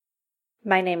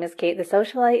My name is Kate the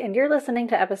Socialite, and you're listening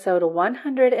to episode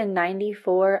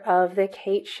 194 of The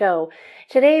Kate Show.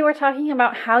 Today we're talking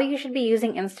about how you should be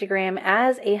using Instagram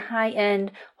as a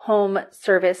high-end home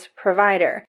service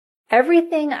provider.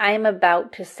 Everything I'm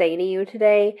about to say to you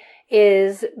today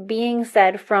is being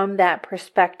said from that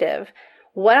perspective.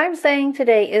 What I'm saying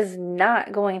today is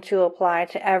not going to apply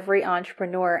to every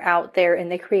entrepreneur out there in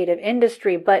the creative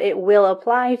industry, but it will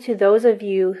apply to those of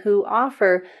you who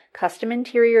offer custom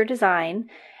interior design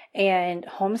and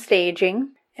home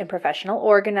staging and professional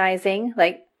organizing.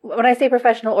 Like when I say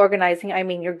professional organizing, I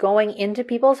mean you're going into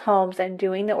people's homes and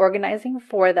doing the organizing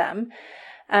for them,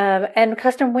 and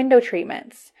custom window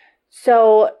treatments.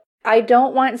 So I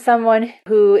don't want someone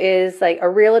who is like a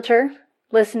realtor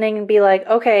listening and be like,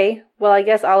 okay, well, I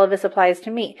guess all of this applies to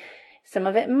me. Some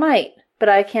of it might, but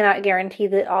I cannot guarantee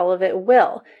that all of it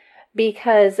will,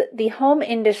 because the home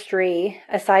industry,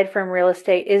 aside from real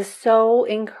estate, is so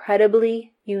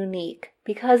incredibly unique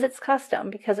because it's custom,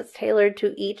 because it's tailored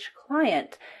to each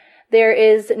client. There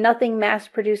is nothing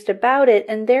mass-produced about it,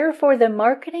 and therefore the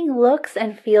marketing looks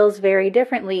and feels very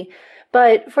differently.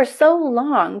 But for so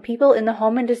long, people in the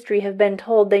home industry have been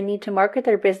told they need to market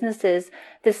their businesses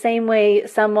the same way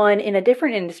someone in a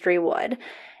different industry would.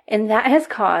 And that has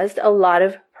caused a lot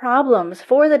of problems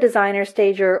for the designer,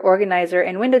 stager, organizer,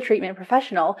 and window treatment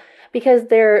professional, because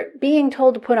they're being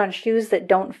told to put on shoes that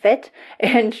don't fit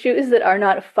and shoes that are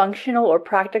not functional or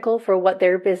practical for what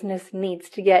their business needs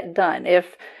to get done,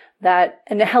 if that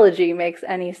analogy makes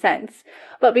any sense.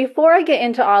 But before I get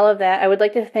into all of that, I would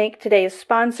like to thank today's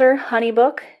sponsor,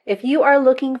 HoneyBook. If you are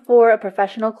looking for a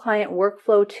professional client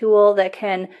workflow tool that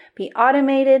can be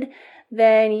automated,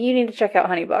 then you need to check out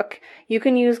HoneyBook. You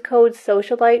can use code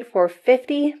SOCIALITE for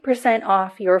 50%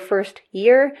 off your first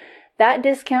year. That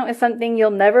discount is something you'll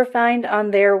never find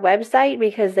on their website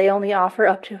because they only offer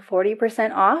up to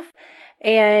 40% off.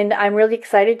 And I'm really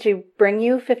excited to bring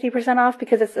you 50% off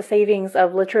because it's a savings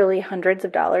of literally hundreds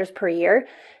of dollars per year.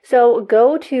 So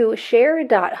go to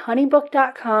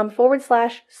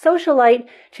share.honeybook.com/socialite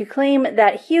to claim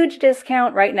that huge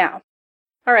discount right now.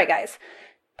 All right, guys.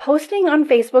 Posting on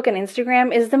Facebook and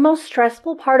Instagram is the most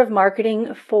stressful part of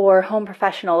marketing for home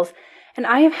professionals. And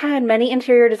I have had many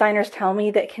interior designers tell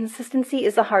me that consistency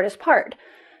is the hardest part.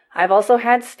 I've also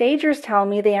had stagers tell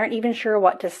me they aren't even sure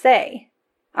what to say.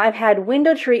 I've had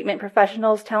window treatment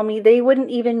professionals tell me they wouldn't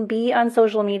even be on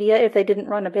social media if they didn't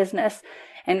run a business.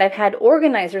 And I've had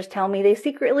organizers tell me they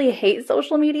secretly hate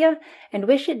social media and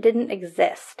wish it didn't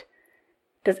exist.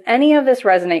 Does any of this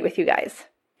resonate with you guys?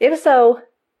 If so,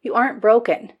 you aren't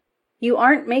broken. You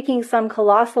aren't making some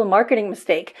colossal marketing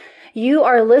mistake. You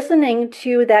are listening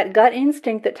to that gut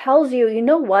instinct that tells you, you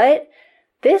know what?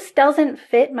 This doesn't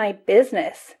fit my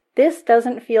business. This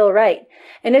doesn't feel right.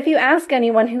 And if you ask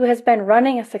anyone who has been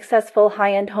running a successful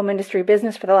high-end home industry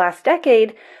business for the last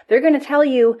decade, they're going to tell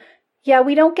you, yeah,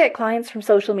 we don't get clients from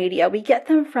social media. We get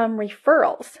them from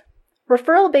referrals.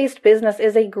 Referral-based business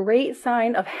is a great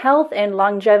sign of health and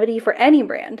longevity for any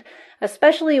brand,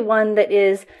 especially one that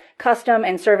is custom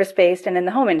and service-based and in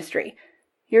the home industry.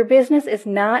 Your business is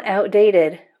not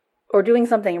outdated or doing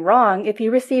something wrong if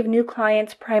you receive new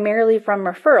clients primarily from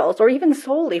referrals or even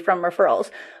solely from referrals.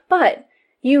 But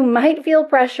you might feel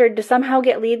pressured to somehow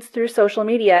get leads through social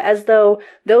media as though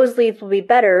those leads will be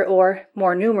better or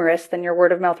more numerous than your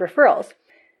word-of-mouth referrals.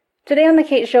 Today on The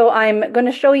Kate Show, I'm going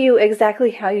to show you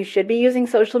exactly how you should be using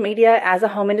social media as a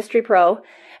home industry pro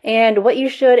and what you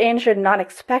should and should not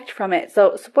expect from it.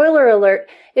 So, spoiler alert,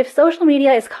 if social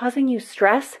media is causing you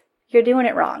stress, you're doing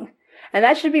it wrong. And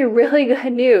that should be really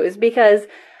good news, because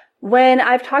when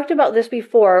I've talked about this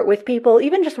before with people,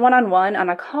 even just one-on-one on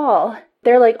a call,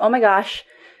 they're like, oh my gosh,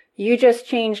 you just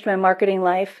changed my marketing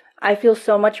life. I feel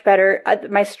so much better.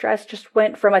 My stress just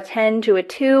went from a 10 to a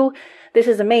 2. This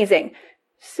is amazing.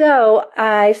 So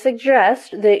I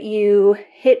suggest that you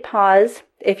hit pause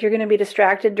if you're going to be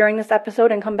distracted during this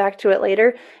episode and come back to it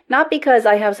later. Not because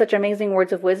I have such amazing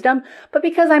words of wisdom, but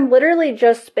because I'm literally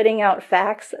just spitting out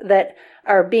facts that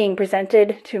are being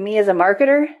presented to me as a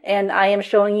marketer, and I am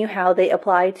showing you how they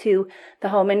apply to the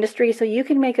home industry so you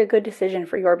can make a good decision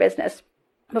for your business.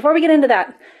 Before we get into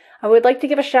that, I would like to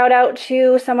give a shout out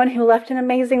to someone who left an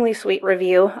amazingly sweet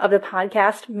review of the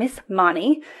podcast, Miss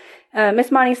Monty. Miss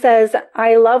Monty says,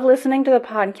 I love listening to the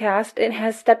podcast. It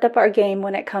has stepped up our game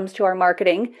when it comes to our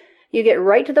marketing. You get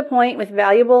right to the point with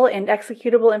valuable and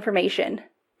executable information.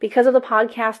 Because of the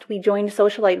podcast, we joined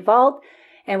Socialite Vault,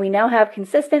 and we now have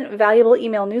consistent, valuable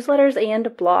email newsletters and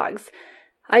blogs.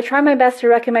 I try my best to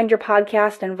recommend your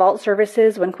podcast and Vault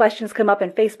services when questions come up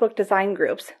in Facebook design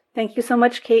groups. Thank you so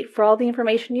much, Kate, for all the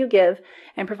information you give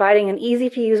and providing an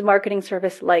easy-to-use marketing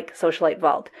service like Socialite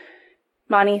Vault.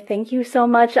 Moni, thank you so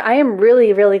much. I am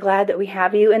really, really glad that we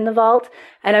have you in the vault,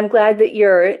 and I'm glad that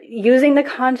you're using the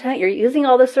content, you're using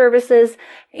all the services,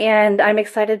 and I'm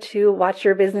excited to watch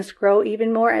your business grow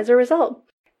even more as a result.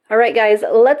 All right, guys,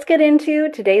 let's get into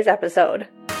today's episode.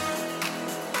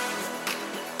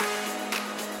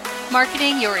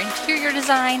 Marketing your interior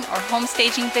design or home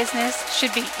staging business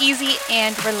should be easy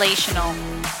and relational.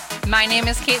 My name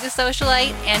is Kate the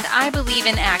Socialite, and I believe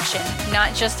in action,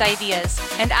 not just ideas.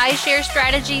 And I share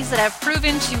strategies that have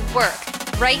proven to work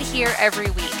right here every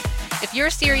week. If you're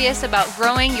serious about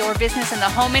growing your business in the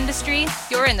home industry,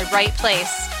 you're in the right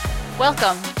place.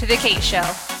 Welcome to The Kate Show.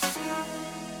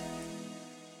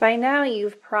 By now,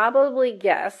 you've probably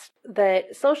guessed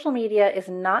that social media is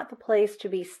not the place to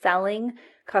be selling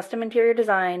custom interior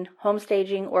design, home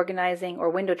staging, organizing, or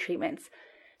window treatments.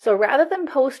 So rather than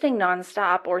posting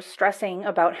nonstop or stressing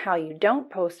about how you don't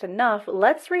post enough,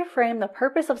 let's reframe the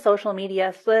purpose of social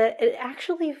media so that it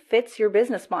actually fits your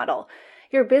business model.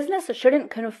 Your business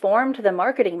shouldn't conform to the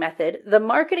marketing method. The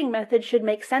marketing method should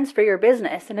make sense for your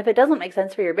business. And if it doesn't make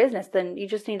sense for your business, then you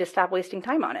just need to stop wasting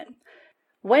time on it.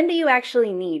 When do you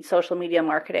actually need social media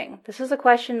marketing? This is a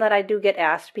question that I do get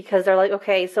asked because they're like,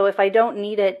 okay, so if I don't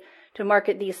need it to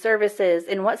market these services,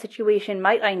 in what situation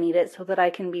might I need it so that I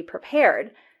can be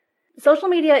prepared? Social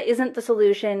media isn't the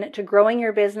solution to growing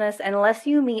your business unless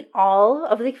you meet all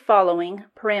of the following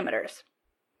parameters.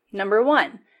 Number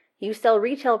 1, you sell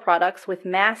retail products with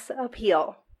mass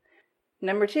appeal.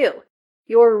 Number 2,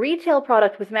 your retail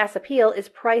product with mass appeal is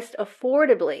priced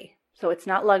affordably, so it's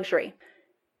not luxury.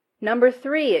 Number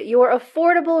 3, your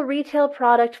affordable retail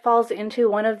product falls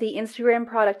into one of the Instagram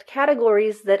product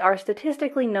categories that are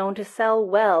statistically known to sell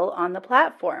well on the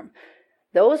platform.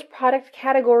 Those product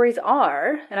categories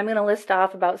are, and I'm going to list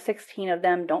off about 16 of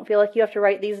them. Don't feel like you have to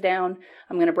write these down.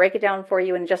 I'm going to break it down for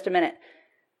you in just a minute.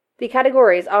 The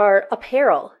categories are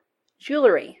apparel,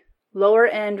 jewelry,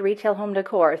 lower-end retail home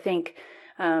decor. Think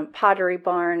Pottery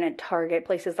Barn and Target,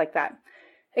 places like that.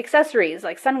 Accessories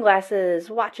like sunglasses,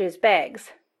 watches,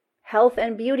 bags. Health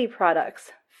and beauty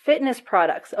products, fitness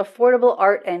products, affordable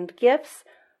art and gifts,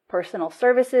 personal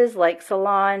services like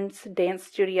salons, dance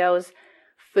studios,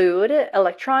 food,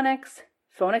 electronics,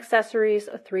 phone accessories,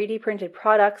 3D printed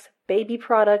products, baby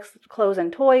products, clothes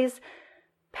and toys,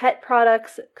 pet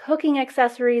products, cooking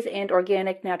accessories, and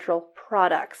organic natural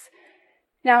products.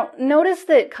 Now, notice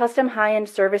that custom high-end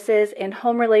services and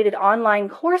home-related online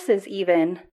courses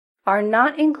even are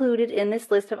not included in this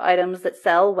list of items that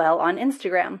sell well on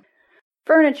Instagram.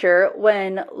 Furniture,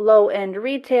 when low-end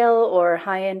retail or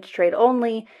high-end trade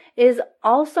only, is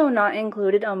also not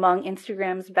included among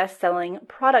Instagram's best-selling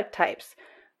product types.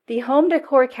 The home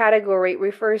decor category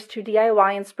refers to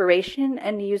DIY inspiration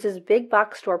and uses big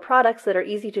box store products that are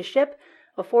easy to ship,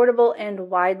 affordable,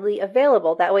 and widely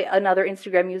available. That way another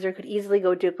Instagram user could easily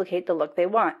go duplicate the look they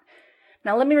want.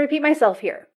 Now let me repeat myself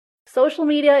here. Social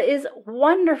media is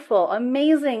wonderful,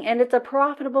 amazing, and it's a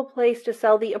profitable place to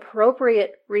sell the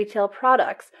appropriate retail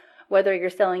products, whether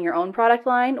you're selling your own product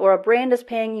line or a brand is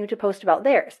paying you to post about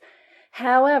theirs.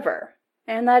 However,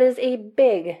 and that is a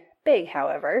big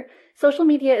however, social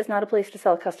media is not a place to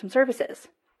sell custom services.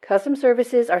 Custom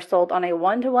services are sold on a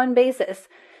one-to-one basis,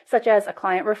 such as a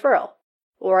client referral,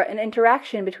 or an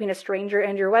interaction between a stranger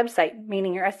and your website,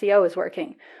 meaning your SEO is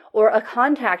working, or a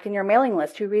contact in your mailing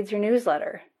list who reads your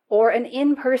newsletter, or an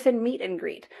in-person meet and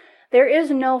greet. There is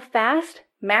no fast,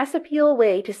 mass appeal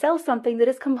way to sell something that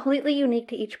is completely unique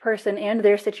to each person and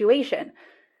their situation.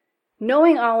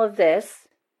 Knowing all of this,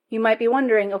 you might be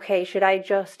wondering, okay, should I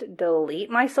just delete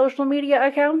my social media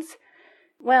accounts?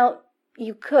 Well,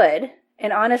 you could,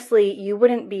 and honestly, you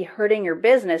wouldn't be hurting your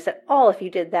business at all if you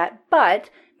did that, but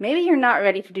maybe you're not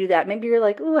ready to do that. Maybe you're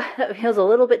like, ooh, that feels a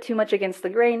little bit too much against the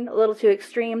grain, a little too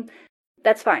extreme.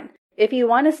 That's fine. If you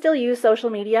want to still use social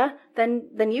media,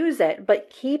 then use it, but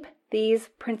keep these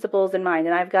principles in mind.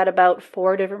 And I've got about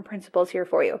 4 different principles here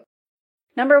for you.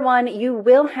 Number 1, you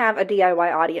will have a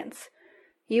DIY audience.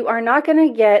 You are not going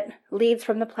to get leads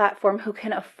from the platform who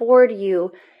can afford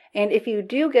you. And if you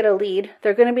do get a lead,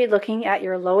 they're going to be looking at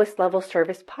your lowest level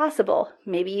service possible.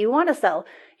 Maybe you want to sell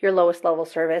your lowest level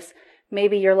service.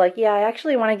 Maybe you're like, yeah, I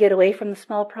actually want to get away from the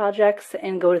small projects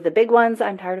and go to the big ones.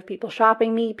 I'm tired of people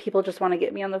shopping me. People just want to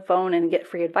get me on the phone and get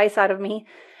free advice out of me.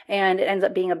 And it ends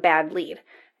up being a bad lead.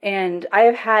 And I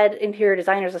have had interior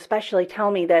designers especially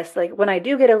tell me this, like when I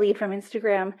do get a lead from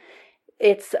Instagram,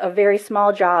 it's a very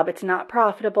small job. It's not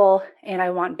profitable and I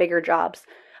want bigger jobs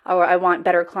or I want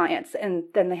better clients. And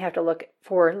then they have to look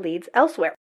for leads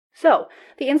elsewhere. So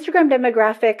the Instagram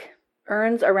demographic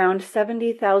earns around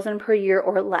 $70,000 per year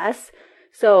or less.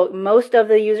 So most of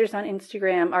the users on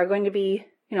Instagram are going to be,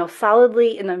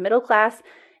 solidly in the middle class,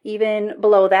 even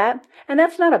below that. And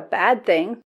that's not a bad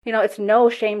thing. It's no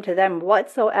shame to them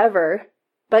whatsoever.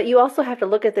 But you also have to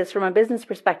look at this from a business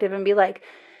perspective and be like,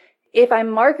 if I'm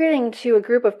marketing to a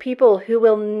group of people who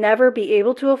will never be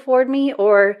able to afford me,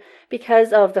 or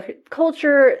because of the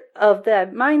culture, of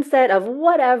the mindset, of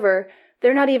whatever,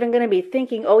 they're not even going to be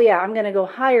thinking, oh yeah, I'm going to go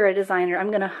hire a designer. I'm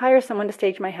going to hire someone to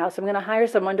stage my house. I'm going to hire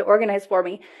someone to organize for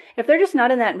me. If they're just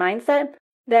not in that mindset,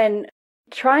 then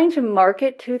trying to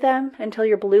market to them until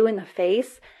you're blue in the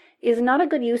face is not a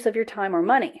good use of your time or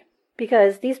money,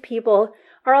 because these people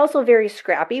are also very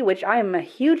scrappy, which I am a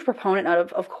huge proponent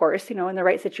of course, in the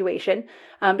right situation,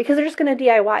 because they're just going to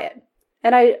DIY it.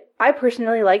 And I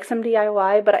personally like some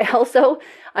DIY, but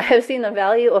I have seen the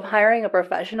value of hiring a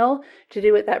professional to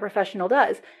do what that professional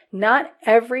does. Not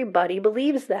everybody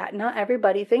believes that. Not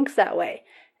everybody thinks that way.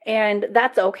 And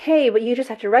that's okay, but you just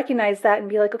have to recognize that and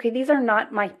be like, okay, these are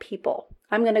not my people.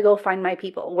 I'm going to go find my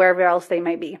people, wherever else they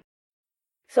might be.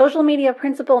 Social media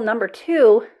principle number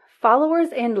 2, followers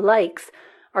and likes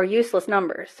are useless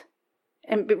numbers.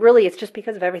 And really, it's just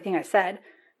because of everything I said.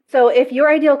 So if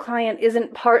your ideal client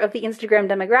isn't part of the Instagram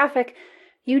demographic,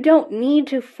 you don't need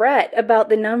to fret about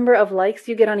the number of likes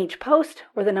you get on each post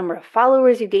or the number of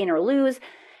followers you gain or lose.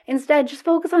 Instead, just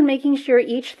focus on making sure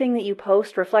each thing that you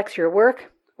post reflects your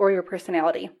work or your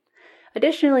personality.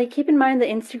 Additionally, keep in mind that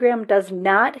Instagram does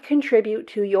not contribute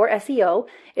to your SEO.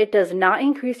 It does not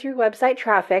increase your website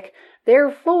traffic.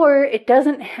 Therefore, it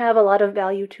doesn't have a lot of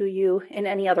value to you in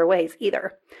any other ways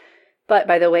either. But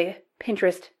by the way,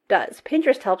 Pinterest does.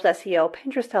 Pinterest helps SEO.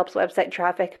 Pinterest helps website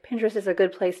traffic. Pinterest is a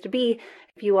good place to be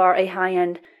if you are a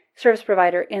high-end service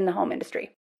provider in the home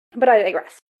industry. But I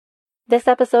digress. This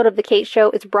episode of The Kate Show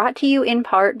is brought to you in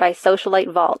part by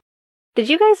Socialite Vault. Did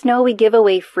you guys know we give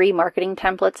away free marketing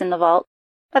templates in the vault?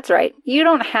 That's right. You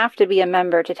don't have to be a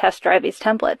member to test drive these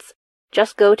templates.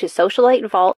 Just go to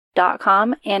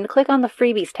socialitevault.com and click on the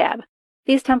freebies tab.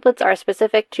 These templates are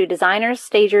specific to designers,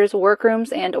 stagers,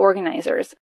 workrooms, and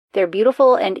organizers. They're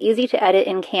beautiful and easy to edit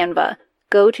in Canva.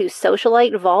 Go to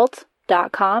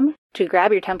socialitevault.com to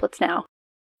grab your templates now.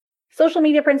 Social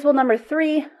media principle number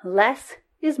 3, less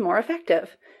is more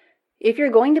effective. If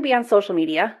you're going to be on social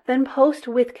media, then post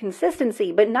with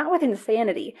consistency, but not with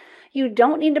insanity. You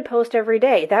don't need to post every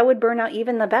day. That would burn out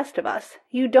even the best of us.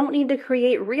 You don't need to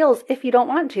create reels if you don't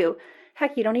want to.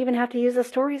 Heck, you don't even have to use the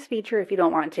stories feature if you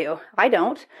don't want to. I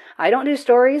don't do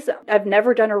stories. I've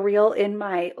never done a reel in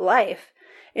my life.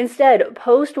 Instead,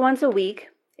 post once a week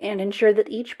and ensure that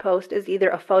each post is either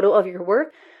a photo of your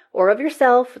work or of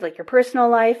yourself, like your personal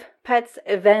life, pets,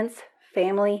 events,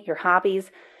 family, your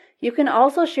hobbies. You can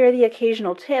also share the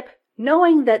occasional tip,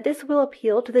 knowing that this will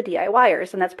appeal to the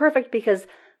DIYers, and that's perfect because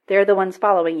they're the ones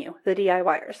following you, the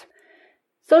DIYers.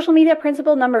 Social media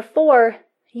principle number 4,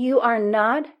 you are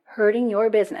not hurting your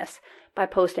business by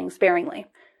posting sparingly.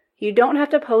 You don't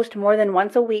have to post more than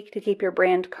once a week to keep your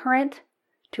brand current,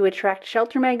 to attract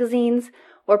shelter magazines,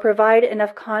 or provide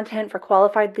enough content for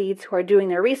qualified leads who are doing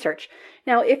their research.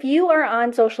 Now, if you are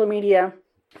on social media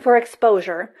for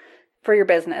exposure for your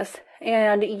business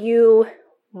and you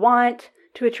want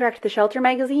to attract the shelter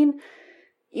magazine,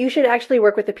 you should actually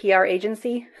work with a PR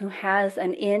agency who has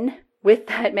an in with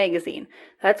that magazine.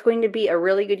 That's going to be a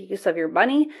really good use of your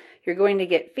money. You're going to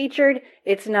get featured.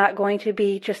 It's not going to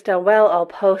be just a, well, I'll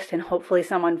post and hopefully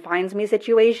someone finds me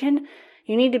situation.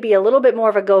 You need to be a little bit more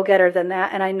of a go-getter than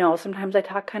that. And I know sometimes I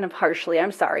talk kind of harshly.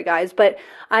 I'm sorry, guys, but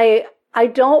I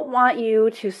don't want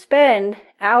you to spend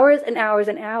hours and hours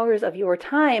and hours of your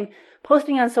time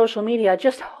posting on social media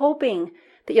just hoping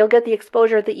that you'll get the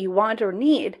exposure that you want or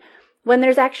need, when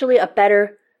there's actually a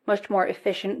better, much more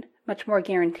efficient, much more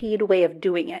guaranteed way of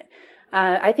doing it.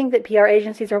 I think that PR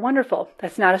agencies are wonderful.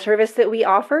 That's not a service that we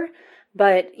offer,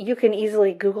 but you can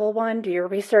easily Google one, do your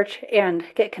research, and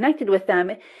get connected with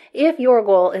them if your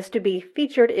goal is to be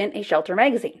featured in a shelter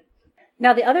magazine.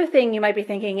 Now, the other thing you might be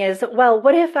thinking is, well,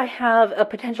 what if I have a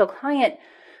potential client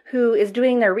who is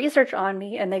doing their research on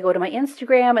me and they go to my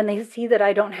Instagram and they see that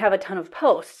I don't have a ton of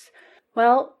posts?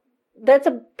 Well, that's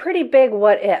a pretty big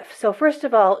what if. So first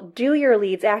of all, do your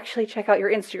leads actually check out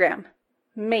your Instagram?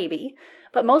 Maybe,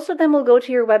 but most of them will go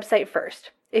to your website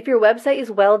first. If your website is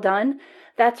well done,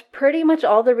 that's pretty much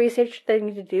all the research they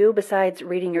need to do besides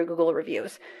reading your Google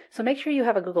reviews. So make sure you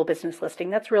have a Google business listing.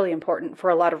 That's really important for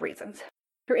a lot of reasons.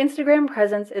 Your Instagram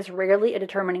presence is rarely a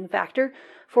determining factor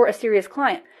for a serious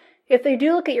client. If they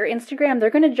do look at your Instagram, they're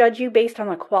going to judge you based on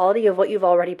the quality of what you've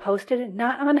already posted,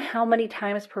 not on how many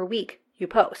times per week you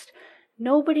post.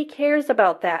 Nobody cares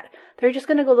about that. They're just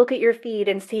going to go look at your feed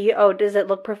and see, oh, does it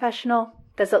look professional?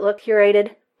 Does it look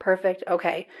curated? Perfect.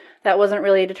 Okay. That wasn't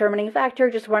really a determining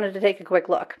factor. Just wanted to take a quick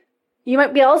look. You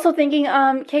might be also thinking,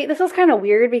 Kate, this is kind of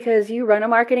weird because you run a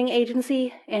marketing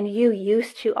agency and you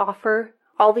used to offer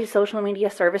all these social media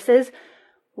services.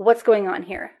 What's going on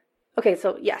here? Okay,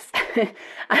 so yes,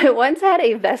 I once had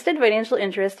a vested financial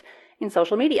interest in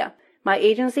social media. My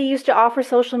agency used to offer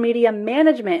social media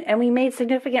management and we made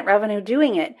significant revenue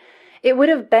doing it. It would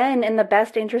have been in the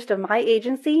best interest of my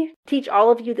agency to teach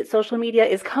all of you that social media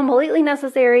is completely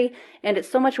necessary and it's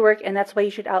so much work and that's why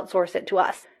you should outsource it to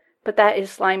us. But that is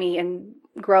slimy and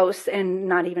gross and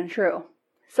not even true.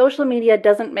 Social media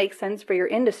doesn't make sense for your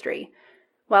industry.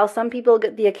 While some people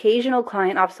get the occasional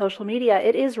client off social media,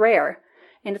 it is rare.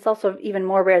 And it's also even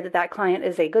more rare that that client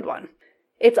is a good one.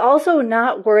 It's also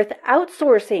not worth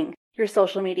outsourcing your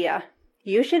social media.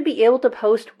 You should be able to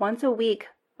post once a week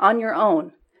on your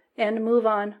own and move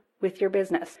on with your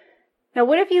business. Now,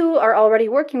 what if you are already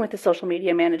working with a social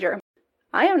media manager?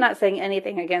 I am not saying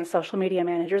anything against social media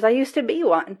managers. I used to be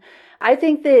one. I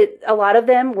think that a lot of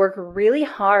them work really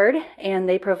hard and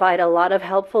they provide a lot of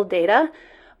helpful data.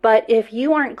 But if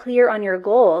you aren't clear on your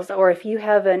goals or if you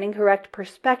have an incorrect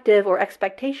perspective or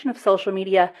expectation of social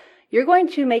media, you're going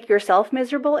to make yourself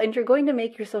miserable and you're going to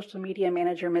make your social media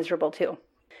manager miserable too.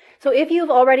 So if you've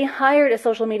already hired a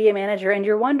social media manager and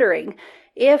you're wondering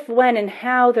if, when, and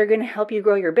how they're going to help you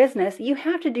grow your business, you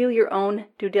have to do your own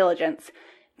due diligence.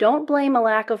 Don't blame a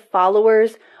lack of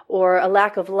followers or a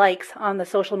lack of likes on the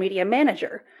social media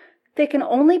manager. They can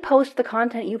only post the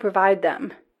content you provide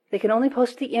them. They can only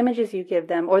post the images you give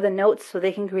them or the notes so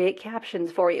they can create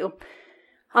captions for you.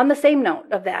 On the same note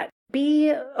of that,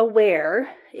 be aware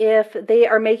if they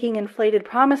are making inflated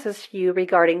promises to you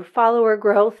regarding follower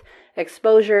growth,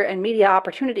 exposure, and media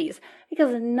opportunities,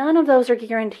 because none of those are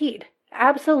guaranteed.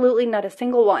 Absolutely not a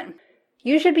single one.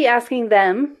 You should be asking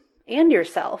them and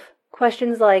yourself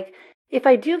questions like, if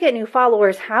I do get new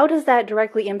followers, how does that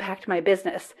directly impact my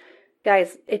business?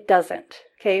 Guys, it doesn't.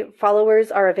 Okay,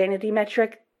 followers are a vanity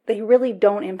metric. They really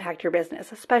don't impact your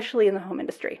business, especially in the home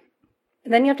industry.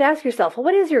 And then you have to ask yourself, well,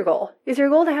 what is your goal? Is your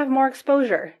goal to have more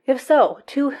exposure? If so,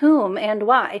 to whom and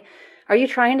why? Are you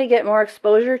trying to get more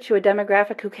exposure to a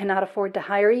demographic who cannot afford to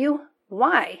hire you?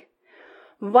 Why?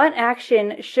 What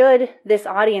action should this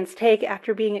audience take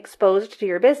after being exposed to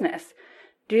your business?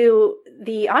 Do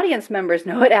the audience members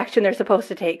know what action they're supposed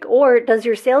to take? Or does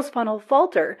your sales funnel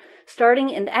falter,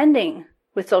 starting and ending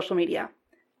with social media?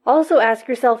 Also ask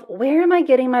yourself, where am I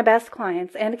getting my best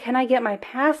clients, and can I get my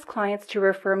past clients to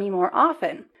refer me more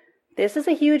often? This is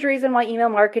a huge reason why email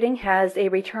marketing has a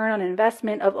return on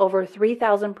investment of over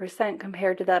 3,000%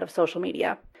 compared to that of social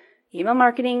media. Email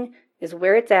marketing is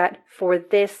where it's at for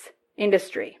this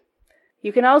industry.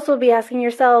 You can also be asking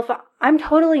yourself, I'm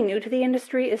totally new to the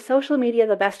industry. Is social media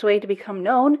the best way to become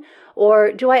known,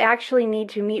 or do I actually need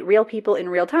to meet real people in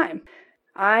real time?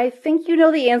 I think you know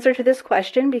the answer to this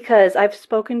question because I've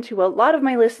spoken to a lot of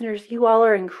my listeners. You all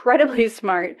are incredibly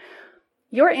smart.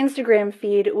 Your Instagram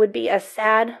feed would be a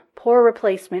sad, poor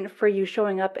replacement for you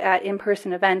showing up at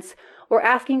in-person events or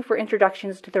asking for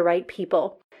introductions to the right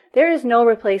people. There is no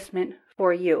replacement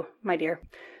for you, my dear.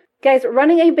 Guys,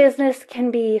 running a business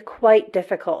can be quite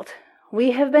difficult.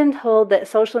 We have been told that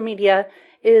social media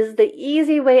is the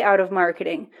easy way out of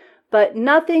marketing. But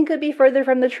nothing could be further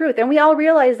from the truth. And we all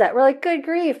realize that. We're like, good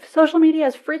grief, social media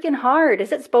is freaking hard.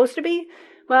 Is it supposed to be?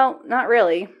 Well, not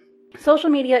really. Social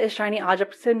media is shiny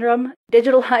object syndrome,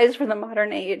 digitalized for the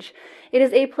modern age. It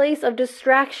is a place of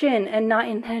distraction and not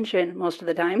intention most of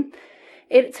the time.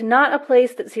 It's not a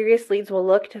place that serious leads will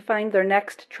look to find their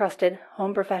next trusted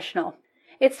home professional.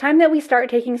 It's time that we start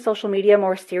taking social media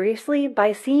more seriously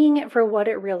by seeing it for what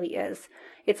it really is.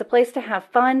 It's a place to have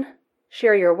fun,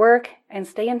 share your work, and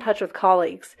stay in touch with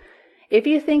colleagues. If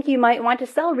you think you might want to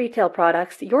sell retail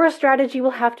products, your strategy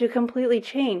will have to completely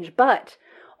change, but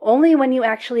only when you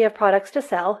actually have products to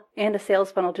sell and a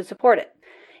sales funnel to support it.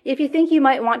 If you think you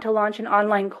might want to launch an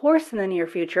online course in the near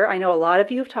future, I know a lot of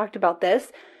you have talked about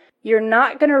this, you're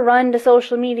not going to run to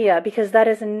social media because that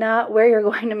is not where you're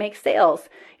going to make sales.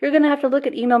 You're going to have to look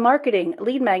at email marketing,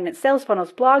 lead magnets, sales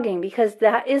funnels, blogging, because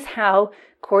that is how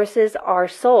courses are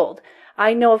sold.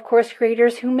 I know of course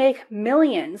creators who make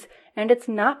millions, and it's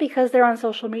not because they're on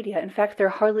social media. In fact, they're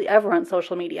hardly ever on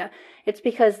social media. It's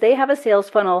because they have a sales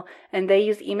funnel and they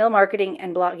use email marketing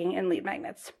and blogging and lead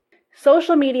magnets.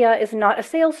 Social media is not a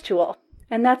sales tool,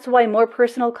 and that's why more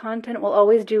personal content will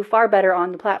always do far better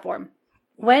on the platform.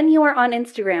 When you are on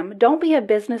Instagram, don't be a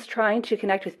business trying to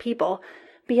connect with people.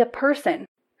 Be a person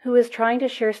who is trying to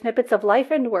share snippets of life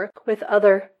and work with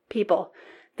other people.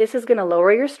 This is going to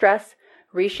lower your stress,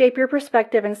 reshape your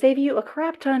perspective, and save you a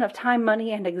crap ton of time,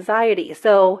 money, and anxiety.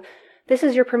 So this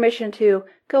is your permission to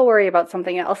go worry about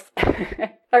something else.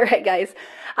 All right, guys,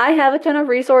 I have a ton of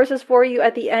resources for you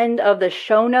at the end of the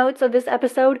show notes of this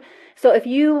episode. So if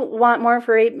you want more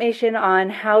information on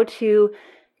how to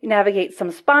navigate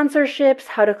some sponsorships,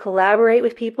 how to collaborate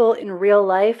with people in real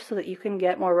life so that you can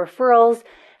get more referrals,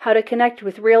 how to connect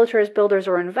with realtors, builders,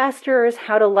 or investors,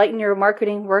 how to lighten your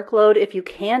marketing workload if you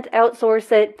can't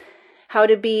outsource it, how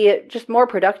to be just more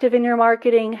productive in your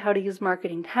marketing, how to use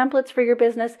marketing templates for your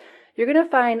business, you're going to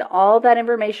find all that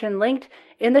information linked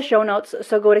in the show notes.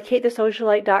 So go to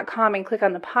katethesocialite.com and click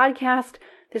on the podcast.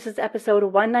 This is episode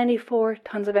 194,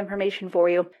 tons of information for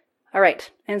you. All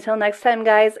right, until next time,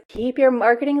 guys, keep your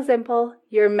marketing simple,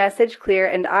 your message clear,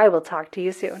 and I will talk to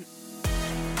you soon.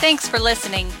 Thanks for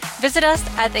listening. Visit us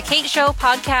at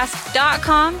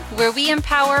thekateshowpodcast.com, where we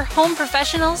empower home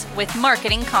professionals with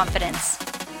marketing confidence.